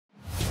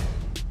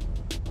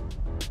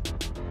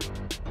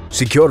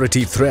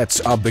Security threats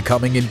are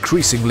becoming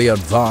increasingly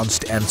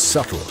advanced and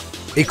subtle.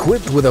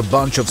 Equipped with a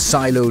bunch of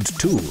siloed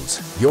tools,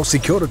 your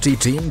security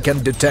team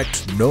can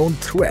detect known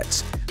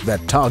threats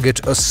that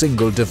target a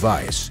single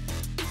device.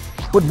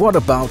 But what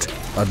about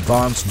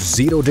advanced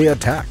zero-day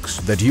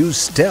attacks that use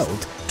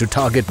stealth to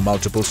target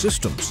multiple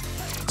systems?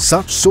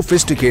 Such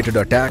sophisticated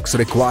attacks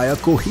require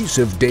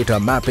cohesive data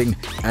mapping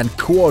and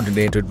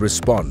coordinated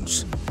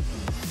response.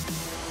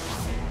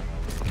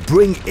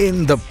 Bring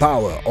in the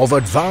power of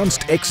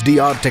advanced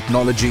XDR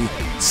technology,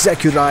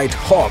 SEQRITE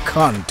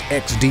HawkkHunt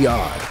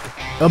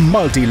XDR, a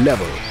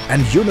multi-level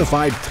and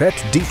unified threat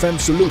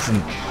defense solution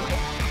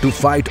to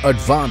fight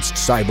advanced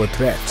cyber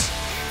threats.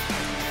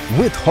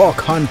 With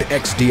HawkkHunt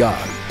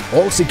XDR,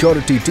 all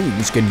security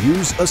teams can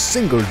use a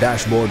single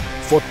dashboard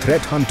for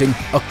threat hunting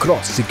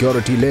across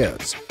security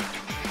layers.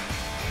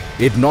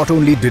 It not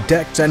only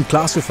detects and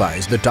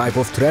classifies the type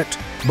of threat,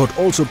 but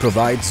also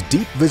provides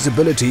deep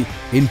visibility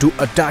into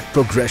attack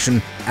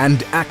progression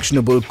and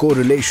actionable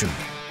correlation,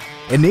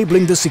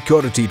 enabling the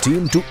security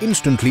team to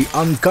instantly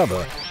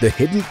uncover the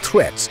hidden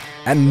threats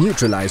and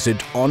neutralize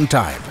it on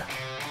time.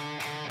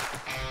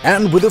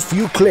 And with a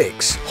few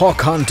clicks,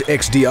 HawkkHunt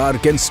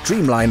XDR can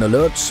streamline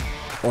alerts,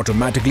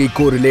 automatically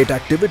correlate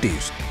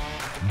activities,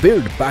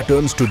 build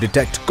patterns to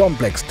detect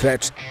complex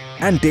threats,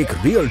 and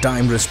take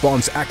real-time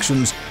response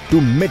actions to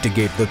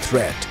mitigate the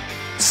threat.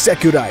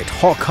 SEQRITE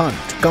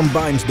HawkkHunt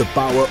combines the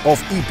power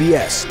of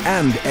EPS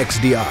and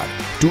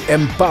XDR to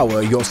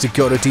empower your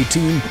security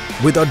team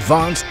with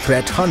advanced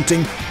threat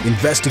hunting,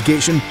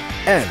 investigation,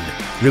 and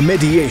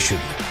remediation,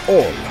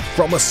 all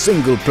from a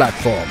single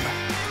platform.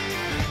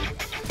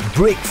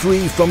 Break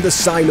free from the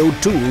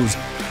siloed tools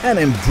and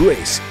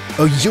embrace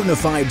a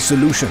unified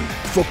solution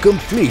for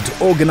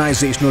complete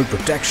organizational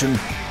protection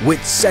with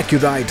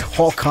SEQRITE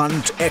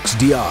HawkkHunt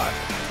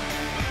XDR.